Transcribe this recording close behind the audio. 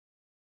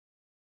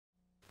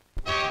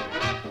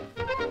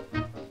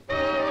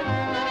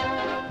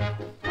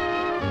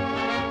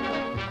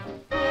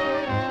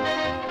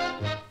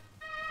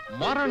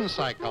Modern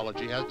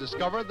psychology has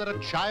discovered that a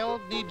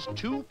child needs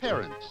two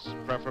parents,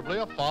 preferably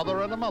a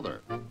father and a mother.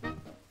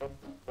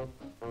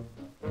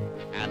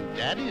 And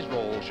Daddy's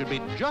role should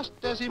be just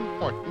as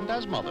important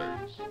as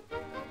Mother's.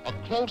 A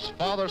close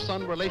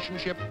father-son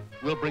relationship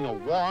will bring a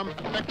warm,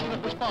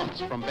 affectionate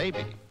response from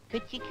Baby.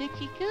 Coochie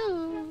coochie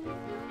coo.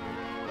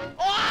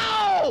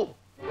 Wow!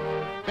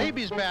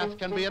 Baby's bath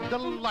can be a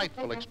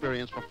delightful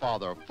experience for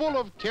Father, full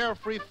of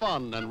carefree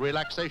fun and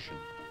relaxation.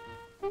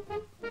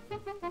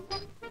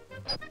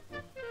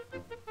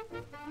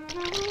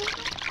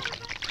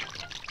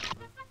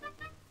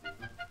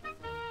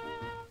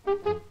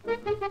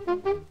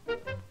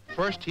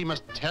 First, he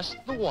must test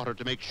the water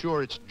to make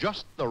sure it's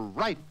just the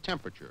right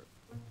temperature.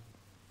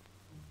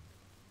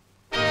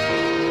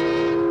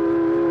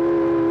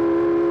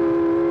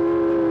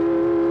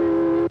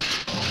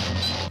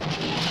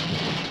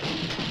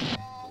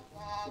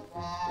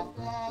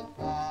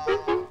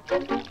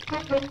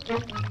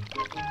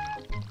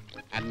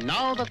 And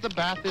now that the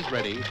bath is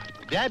ready,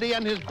 Daddy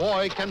and his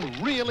boy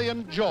can really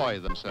enjoy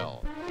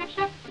themselves.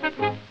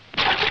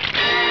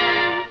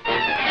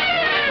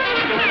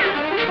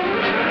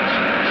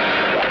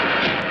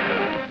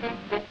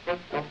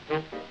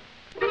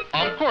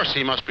 Of course,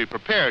 he must be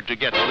prepared to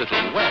get a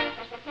little wet.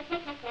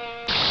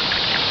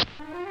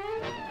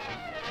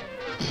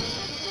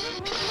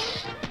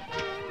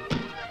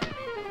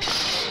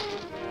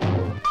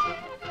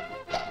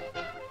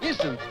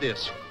 Isn't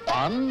this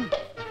fun?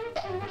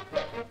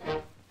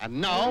 And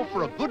now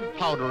for a good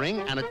powdering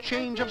and a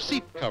change of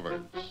seat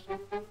covers.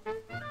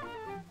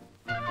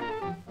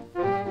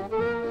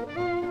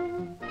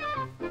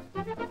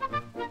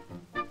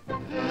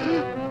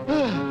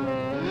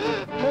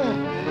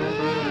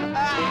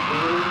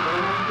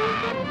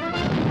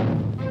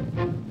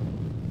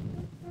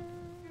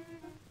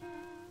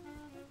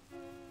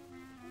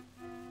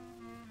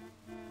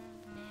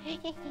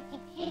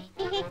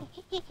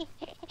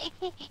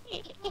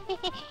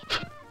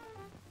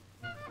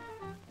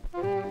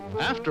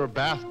 After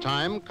bath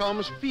time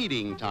comes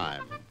feeding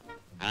time,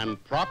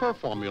 and proper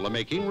formula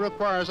making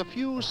requires a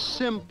few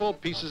simple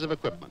pieces of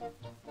equipment.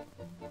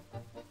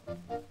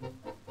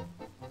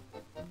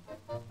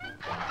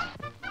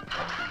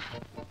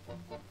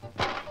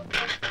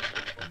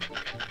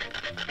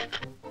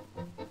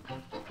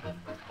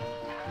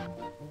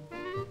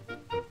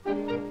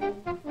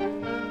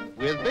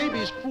 With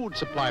Baby's food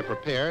supply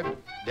prepared,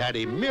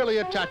 Daddy merely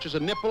attaches a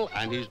nipple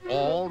and he's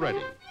all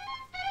ready.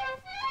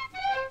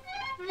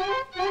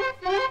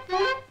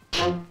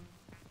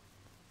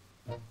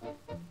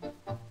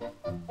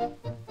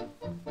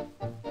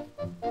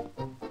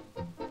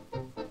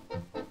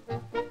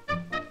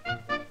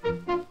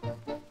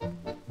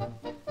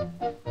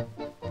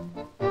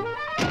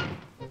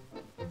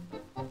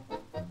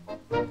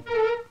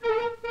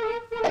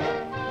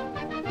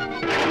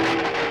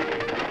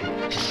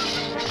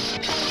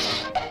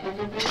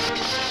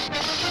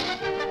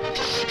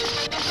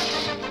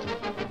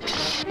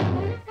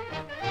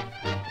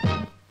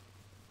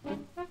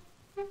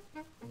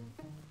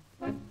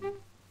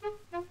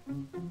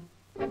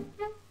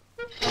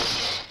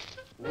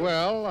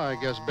 Well, I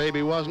guess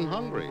Baby wasn't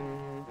hungry.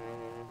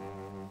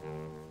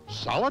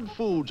 Solid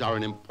foods are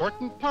an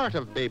important part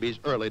of Baby's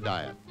early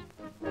diet.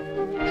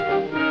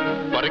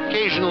 But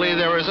occasionally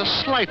there is a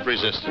slight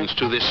resistance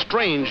to this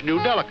strange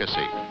new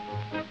delicacy.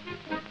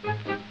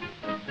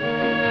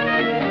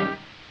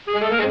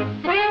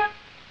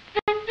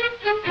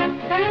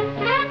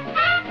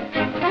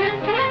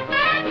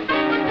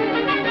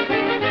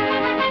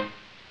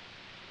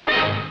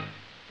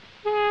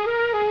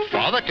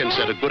 Father can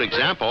set a good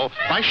example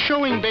by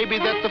showing Baby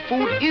that the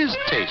food is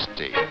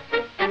tasty.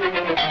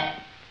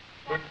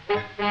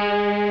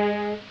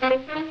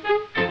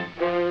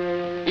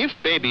 If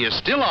Baby is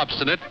still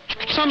obstinate,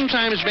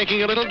 sometimes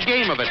making a little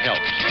game of it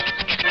helps.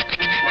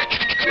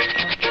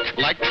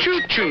 Like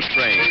choo-choo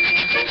train.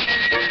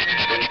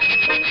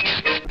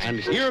 And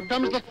here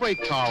comes the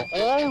freight car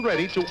all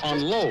ready to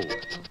unload.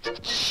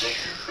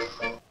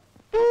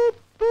 Boop,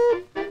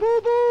 boop,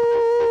 boop, boop.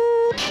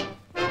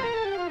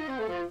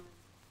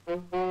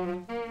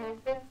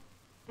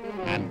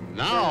 And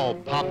now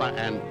Papa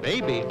and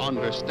Baby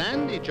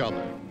understand each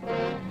other.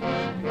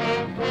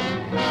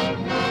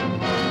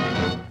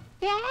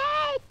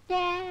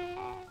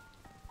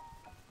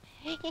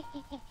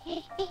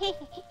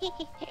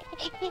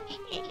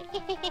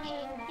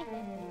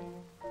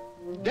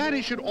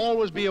 Daddy should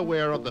always be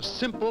aware of the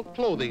simple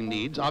clothing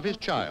needs of his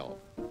child.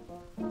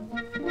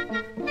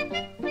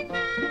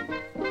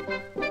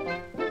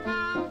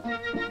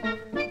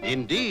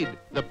 Indeed,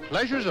 the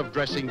pleasures of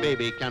dressing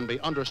Baby can be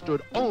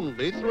understood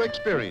only through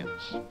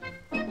experience.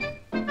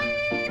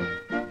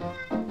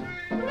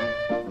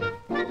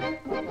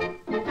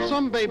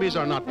 Some babies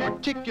are not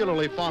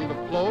particularly fond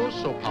of clothes,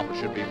 so Papa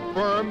should be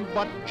firm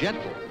but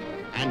gentle.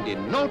 And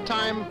in no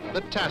time,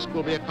 the task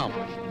will be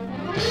accomplished.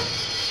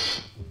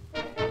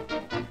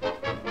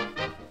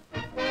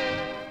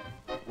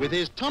 With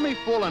his tummy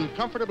full and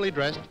comfortably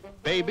dressed,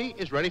 Baby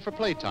is ready for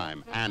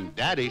playtime, and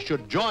Daddy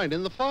should join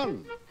in the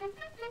fun.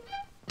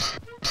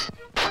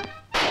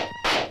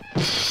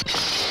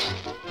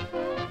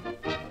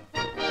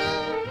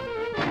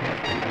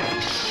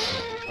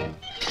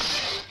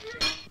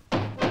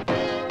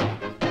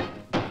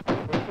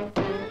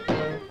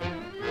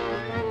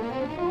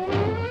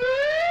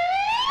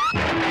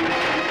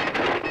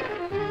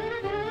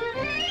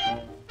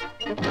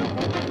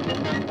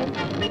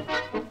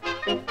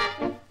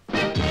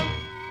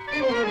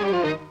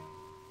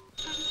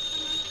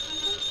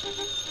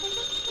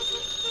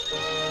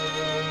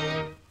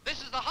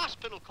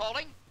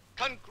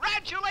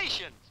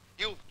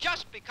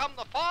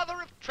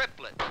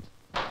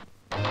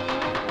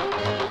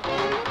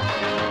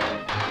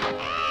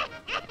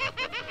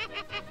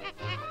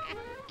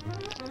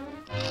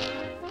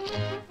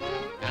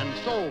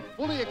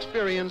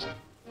 experienced,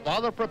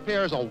 Father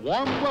prepares a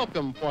warm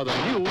welcome for the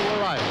new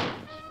arrival.